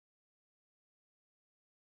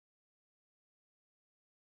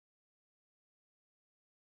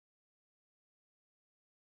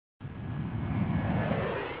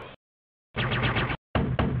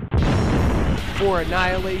For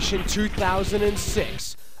Annihilation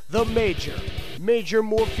 2006, the Major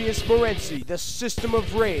Morpheus Morency, the System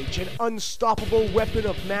of Rage, an unstoppable weapon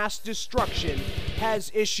of mass destruction,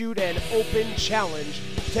 has issued an open challenge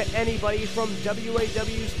to anybody from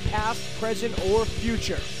WAW's past, present, or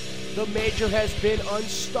future. The Major has been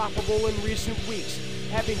unstoppable in recent weeks,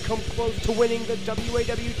 having come close to winning the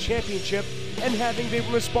WAW Championship and having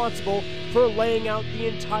been responsible for laying out the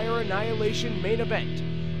entire Annihilation main event.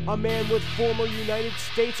 A man with former United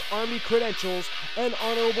States Army credentials and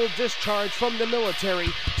honorable discharge from the military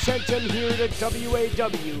sent him here to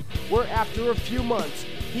WAW, where after a few months,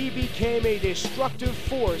 he became a destructive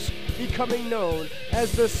force, becoming known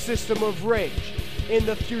as the System of Rage. In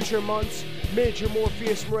the future months, Major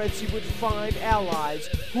Morpheus Morency would find allies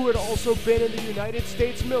who had also been in the United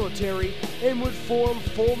States military and would form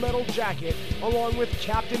Full Metal Jacket along with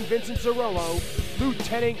Captain Vincent Zarello,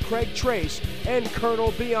 Lieutenant Craig Trace, and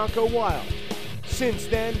Colonel Bianca Wild. Since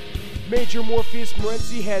then, Major Morpheus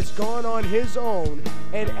Morency has gone on his own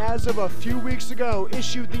and as of a few weeks ago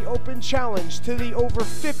issued the open challenge to the over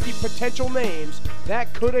 50 potential names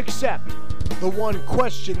that could accept. The one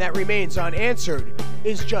question that remains unanswered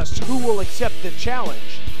is just who will accept the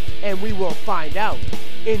challenge, and we will find out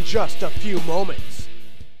in just a few moments.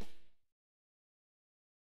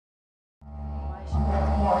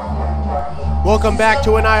 Welcome back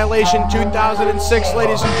to Annihilation 2006,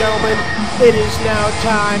 ladies and gentlemen. It is now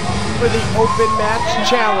time for the Open Match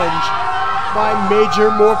Challenge by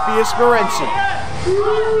Major Morpheus Morency.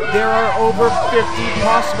 There are over 50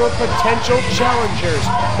 possible potential challengers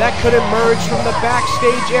that could emerge from the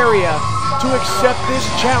backstage area to accept this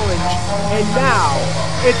challenge, and now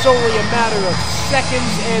it's only a matter of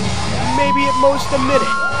seconds and maybe at most a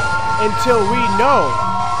minute until we know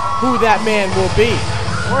who that man will be.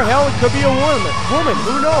 Or hell, it could be a woman,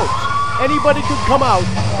 who knows? Anybody could come out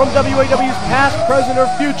from WAW's past, present, or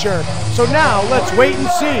future. So now let's wait and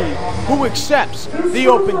see who accepts the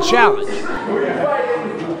open challenge.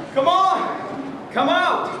 Come on! Come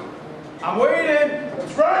out! I'm waiting!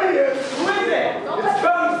 It's ready! Who is it? It's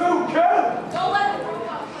Kung Fu Kid! Don't let him throw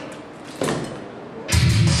up.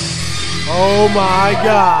 Oh my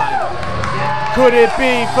God! Could it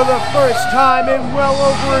be for the first time in well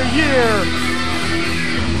over a year?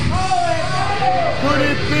 Could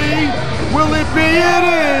it be? Will it be? It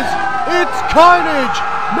is! It's Carnage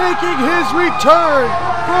making his return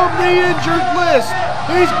from the injured list.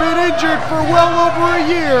 He's been injured for well over a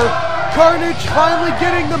year. Carnage finally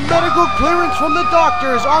getting the medical clearance from the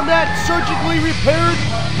doctors on that surgically repaired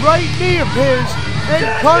right knee of his. And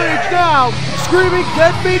Carnage now screaming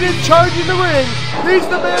dead meat and charging the ring. He's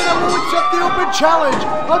the man that will accept the open challenge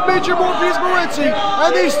of Major Morpheus Morency.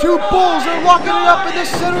 And these two bulls are locking it up in the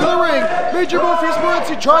center of the ring. Major Morpheus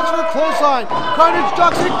Morency tries for a clothesline. Carnage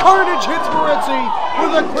ducks and Carnage hits Morency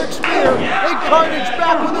with a quick spear. And Carnage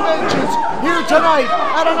back with a vengeance here tonight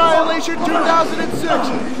at Annihilation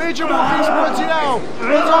 2006. Major Morpheus Morency now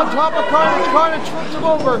is on top of Carnage. Carnage flips him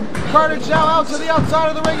over. Carnage now out to the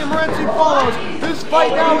outside of the ring and Morency follows. This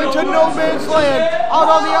fight now into no man's land out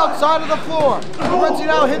on the outside of the floor. Morency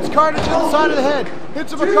now hits Carnage in the side of the head.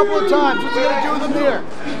 Hits him a couple of times. What's he going to do with him here?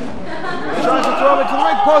 He tries to throw him into the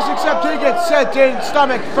ring post, except he gets sent in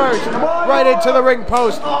stomach first, right into the ring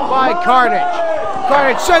post by Carnage.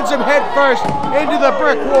 Carnage sends him head first into the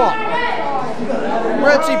brick wall.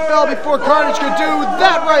 Morency fell before Carnage could do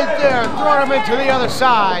that right there, throwing him into the other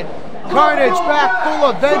side. Carnage back full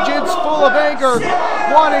of vengeance, full of anger,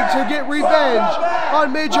 wanting to get revenge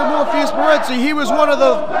on Major Morpheus Morency. He was one of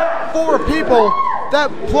the 4 people that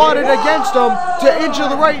plotted against him to injure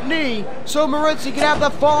the right knee so Morency could have the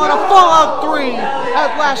Fallout of Fallout 3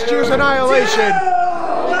 at last year's Annihilation.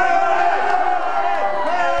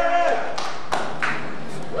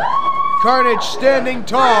 Carnage standing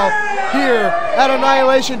tall here at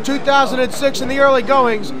Annihilation 2006 in the early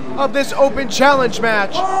goings of this open challenge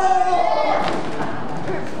match.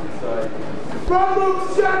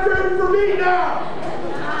 For me now.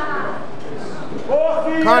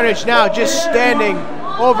 Carnage now just standing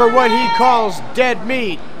over what he calls dead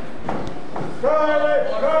meat.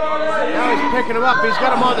 Now he's picking him up. He's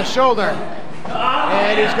got him on the shoulder.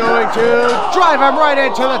 And he's going to drive him right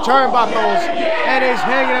into the turnbuckles. And he's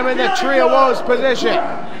hanging him in the Tree of Woes position.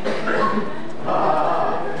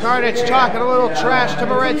 Carnage talking a little trash to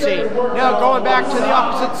Morency. Now going back to the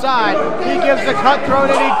opposite side. He gives the cutthroat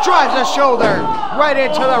and he drives a shoulder right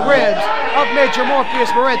into the ribs of Major Morpheus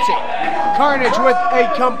Morency. Carnage with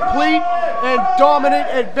a complete and dominant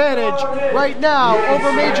advantage right now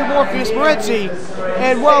over Major Morpheus Morency.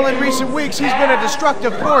 And well, in recent weeks, he's been a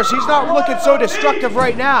destructive force. He's not looking so destructive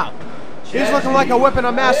right now. He's looking like a weapon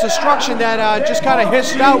of mass destruction that just kind of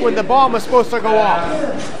hissed out when the bomb was supposed to go off.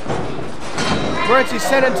 Morency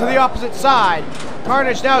sent him to the opposite side.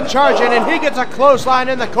 Carnage now charging, and he gets a clothesline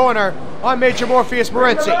in the corner on Major Morpheus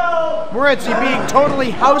Morency. Morency being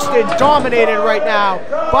totally housed and dominated right now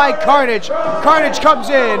by Carnage. Carnage comes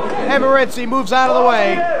in, and Morency moves out of the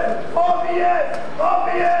way.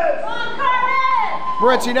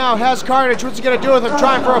 Morency now has Carnage. What's he going to do with him?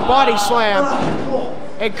 Trying for a body slam.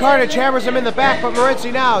 And Carnage hammers him in the back, but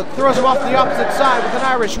Morency now throws him off the opposite side with an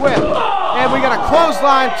Irish whip. And we got a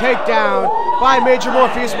clothesline takedown by Major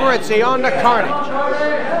Morpheus Morency on to Carnage.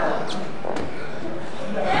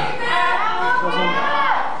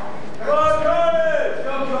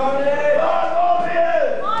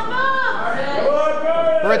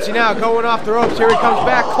 Morency now going off the ropes. Here he comes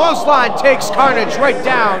back. Clothesline takes Carnage right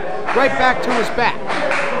down, right back to his back.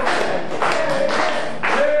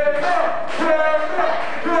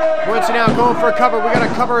 Morency now going for a cover. We got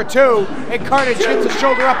a cover of two. And Carnage gets the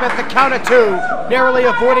shoulder up at the count of two, narrowly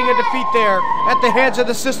avoiding a defeat there at the hands of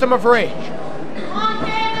the System of Rage.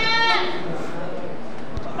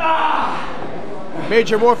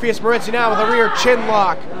 Major Morpheus Morency now with a rear chin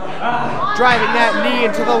lock, driving that knee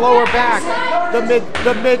into the lower back,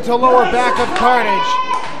 the mid to lower back of Carnage.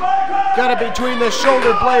 Got it between the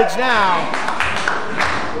shoulder blades now.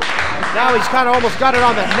 Now he's kind of almost got it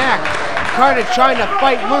on the neck. Carnage trying to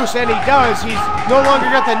fight loose, and he does. He's no longer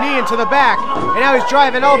got the knee into the back, and now he's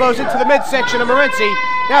driving elbows into the midsection of Morency.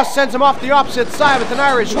 Now sends him off the opposite side with an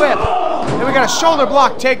Irish whip. And we got a shoulder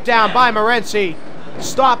block takedown by Morency,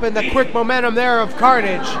 stopping the quick momentum there of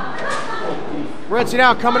Carnage. Morency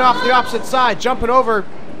now coming off the opposite side, jumping over.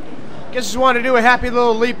 Guess he wanted to do a happy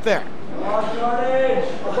little leap there.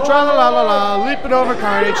 Tra-la-la-la-la, leaping over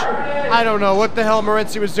Carnage. I don't know what the hell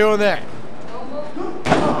Morency was doing there.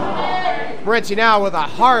 Morency now with a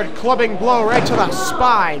hard clubbing blow right to the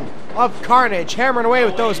spine of Carnage, hammering away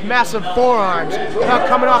with those massive forearms. Now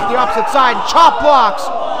coming off the opposite side, chop blocks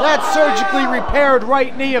that surgically repaired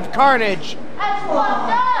right knee of Carnage.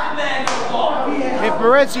 If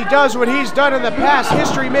Morency does what he's done in the past,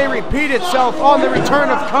 history may repeat itself on the return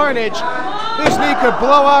of Carnage. His knee could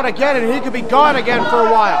blow out again and he could be gone again for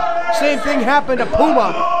a while. Same thing happened to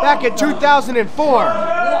Puma back in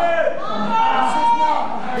 2004.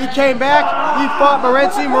 He came back, he fought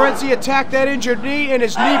Morency. Morency attacked that injured knee, and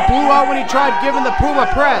his knee blew out when he tried giving the Puma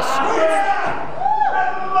press.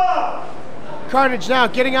 Carnage now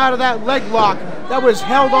getting out of that leg lock that was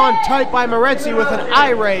held on tight by Morency with an eye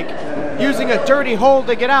rake, using a dirty hold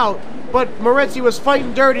to get out. But Morency was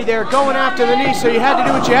fighting dirty there, going after the knee, so you had to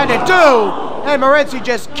do what you had to do. And Morency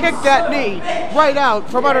just kicked that knee right out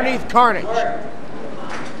from underneath Carnage.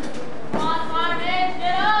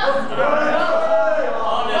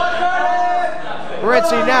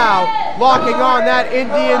 Morency now locking on that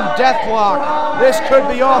Indian death lock. This could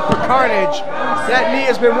be all for Carnage. That knee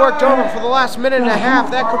has been worked over for the last minute and a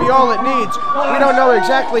half. That could be all it needs. We don't know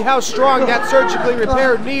exactly how strong that surgically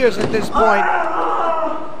repaired knee is at this point.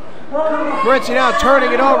 Morency now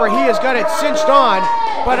turning it over. He has got it cinched on.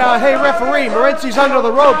 But hey referee, Morency's under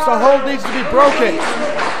the ropes. The hold needs to be broken.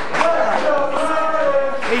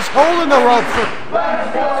 He's holding the rope for...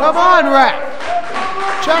 Come on, ref.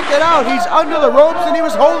 Check it out. He's under the ropes and he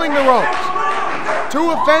was holding the ropes.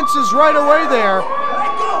 Two offenses right away there.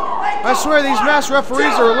 I swear these mass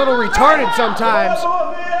referees are a little retarded sometimes.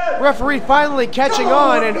 Referee finally catching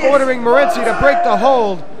on and ordering Morency to break the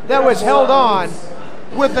hold that was held on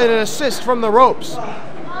with an assist from the ropes.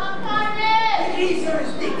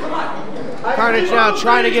 Carnage now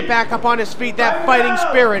trying to get back up on his feet. That fighting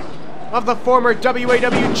spirit of the former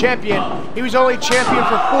WAW champion. He was only champion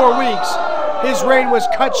for 4 weeks. His reign was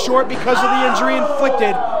cut short because of the injury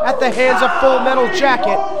inflicted at the hands of Full Metal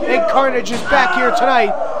Jacket. And Carnage is back here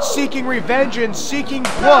tonight seeking revenge and seeking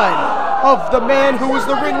blood of the man who was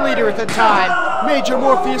the ringleader at the time, Major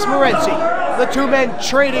Morpheus Morency. The two men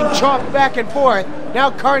trading chop back and forth.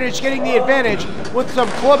 Now Carnage getting the advantage with some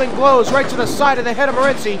clubbing blows right to the side of the head of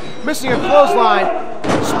Morency, missing a clothesline.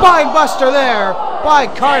 Spine buster there by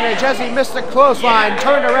Carnage as he missed the clothesline,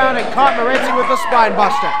 turned around and caught Morency with the spine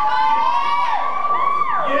buster.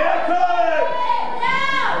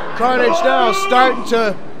 Carnage now starting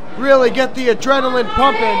to really get the adrenaline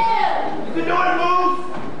pumping.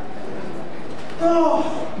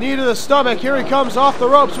 Knee to the stomach. Here he comes off the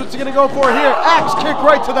ropes. What's he going to go for here? Axe kick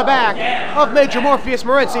right to the back of Major Morpheus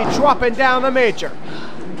Morency, dropping down the Major.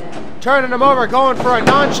 Turning him over, going for a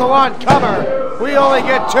nonchalant cover. We only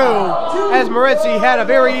get two, as Morency had a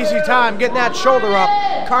very easy time getting that shoulder up.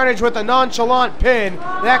 Carnage with a nonchalant pin.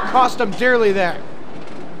 That cost him dearly there.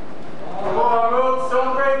 Come on, Roots,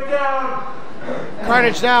 don't break down.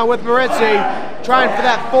 Carnage now with Morency, trying for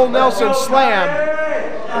that full Nelson slam.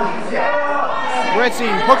 Morency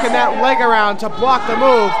hooking that leg around to block the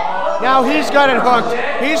move. Now he's got it hooked.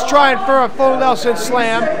 He's trying for a full Nelson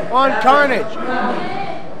slam on Carnage.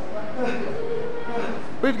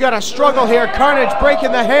 We've got a struggle here. Carnage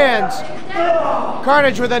breaking the hands.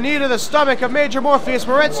 Carnage with a knee to the stomach of Major Morpheus.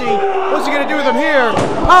 Morency, what's he going to do with him here?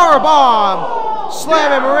 Power bomb!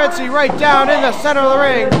 Slamming Morency right down in the center of the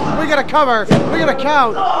ring. We got to cover. We got to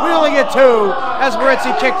count. We only get 2 as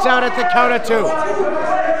Morency kicks out at the count of 2.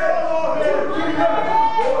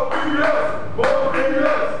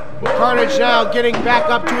 Carnage now getting back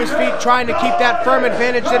up to his feet, trying to keep that firm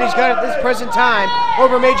advantage that he's got at this present time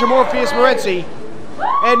over Major Morpheus Morency.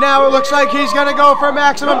 And now it looks like he's going to go for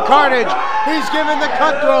maximum carnage. He's given the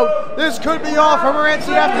cutthroat. This could be all for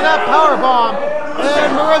Morency after that power bomb.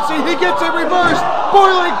 And Morency, he gets it reversed.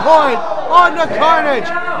 Boiling point on the Carnage.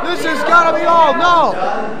 This has got to be all. No.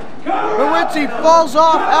 Morency falls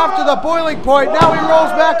off after the boiling point. Now he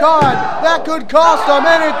rolls back on. That could cost him,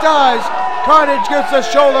 and it does. Carnage gets the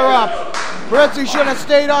shoulder up. Morency should have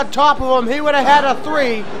stayed on top of him. He would have had a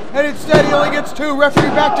 3, and instead he only gets 2. Referee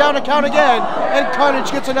back down to count again, and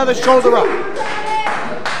Carnage gets another shoulder up.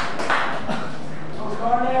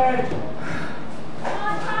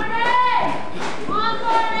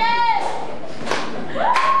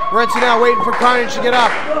 Morency now waiting for Carnage to get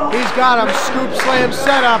up. He's got him. Scoop slam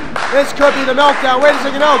set up. This could be the meltdown. Wait a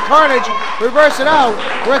second. No, Carnage reverse it out.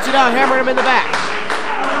 Morency now hammering him in the back.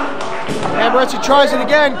 And Morency tries it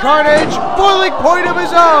again. Carnage, boiling point of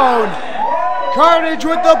his own. Carnage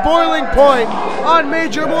with the boiling point on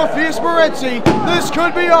Major Morpheus Morency. This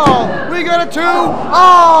could be all. We got a 2.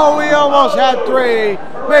 Oh, we almost had 3.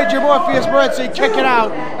 Major Morpheus Morency kicking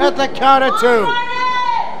out at the count of 2.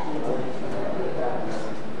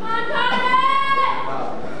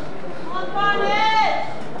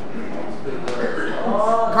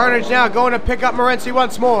 Carnage now going to pick up Morency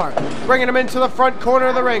once more, bringing him into the front corner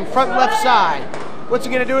of the ring, front left side. What's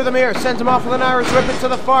he going to do with him here? Sends him off with an Irish whip into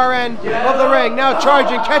the far end of the ring. Now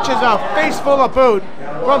charging, catches a face full of boot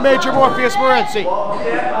from Major Morpheus Morency.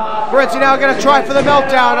 Morency now going to try for the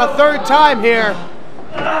meltdown a 3rd time here.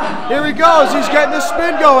 Here he goes. He's getting the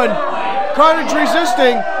spin going. Carnage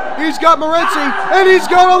resisting. He's got Morency, and he's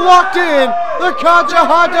got it locked in. The Concha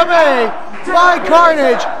Hadame by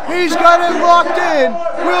Carnage. He's got it locked in.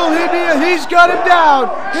 Will he be? He's got him down.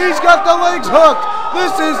 He's got the legs hooked.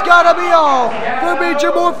 This has got to be all for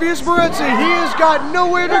Major Morpheus Morency. He has got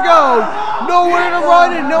nowhere to go, nowhere to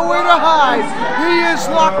run, and nowhere to hide. He is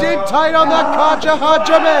locked in tight on that Concha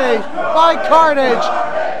Hadame by Carnage.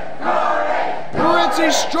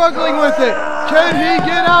 Morency's struggling with it. Can he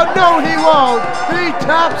get out? No, he won't. He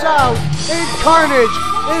taps out. And Carnage,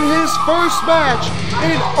 in his first match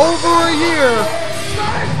in over a year,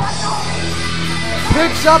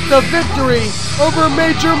 picks up the victory over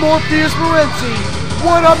Major Morpheus Morency.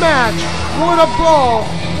 What a match, what a brawl,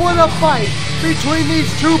 what a fight between these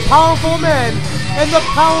 2 powerful men, and the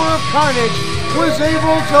power of Carnage was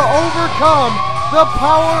able to overcome the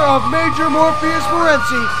power of Major Morpheus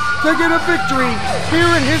Morency to get a victory here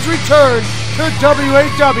in his return to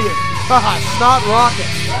WAW. Haha, Snot Rocket.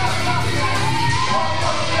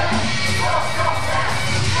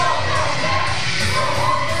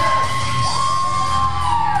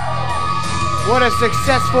 What a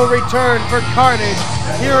successful return for Carnage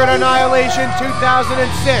here at Annihilation 2006.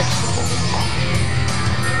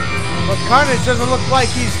 But Carnage doesn't look like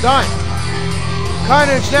he's done.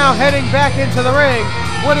 Carnage now heading back into the ring.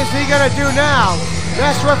 What is he going to do now?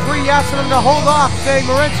 Master referee asking him to hold off, saying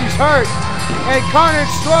Morency's hurt. And Carnage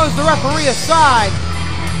throws the referee aside.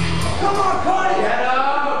 Come on,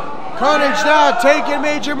 Carnage! Carnage now taking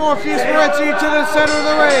Major Morpheus Morency to the center of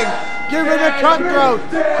the ring. Giving the cutthroat.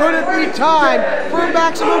 Could it be time for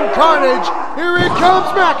maximum carnage? Here it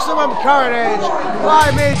comes, maximum carnage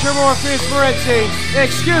by Major Morpheus Morency.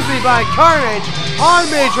 Excuse me, by Carnage on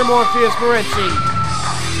Major Morpheus Morency.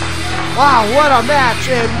 Wow, what a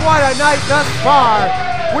match and what a night thus far.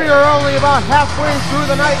 We are only about halfway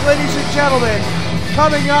through the night, ladies and gentlemen.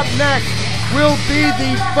 Coming up next will be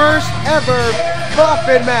the first ever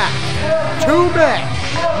coffin match. 2 men,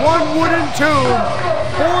 1 wooden tomb,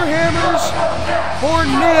 4 hammers, 4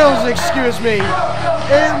 nails, excuse me,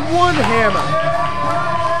 and 1 hammer.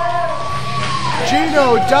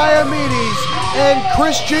 Gino Diomedes and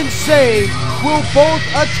Christian Save will both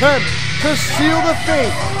attempt to seal the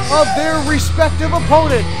fate of their respective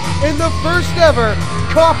opponent in the first ever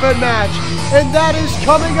coffin match, and that is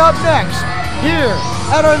coming up next here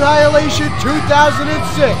at Annihilation 2006.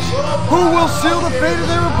 Who will seal the fate of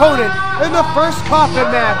their opponent in the first coffin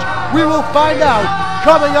match? We will find out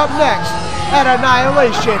coming up next at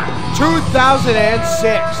Annihilation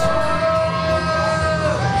 2006.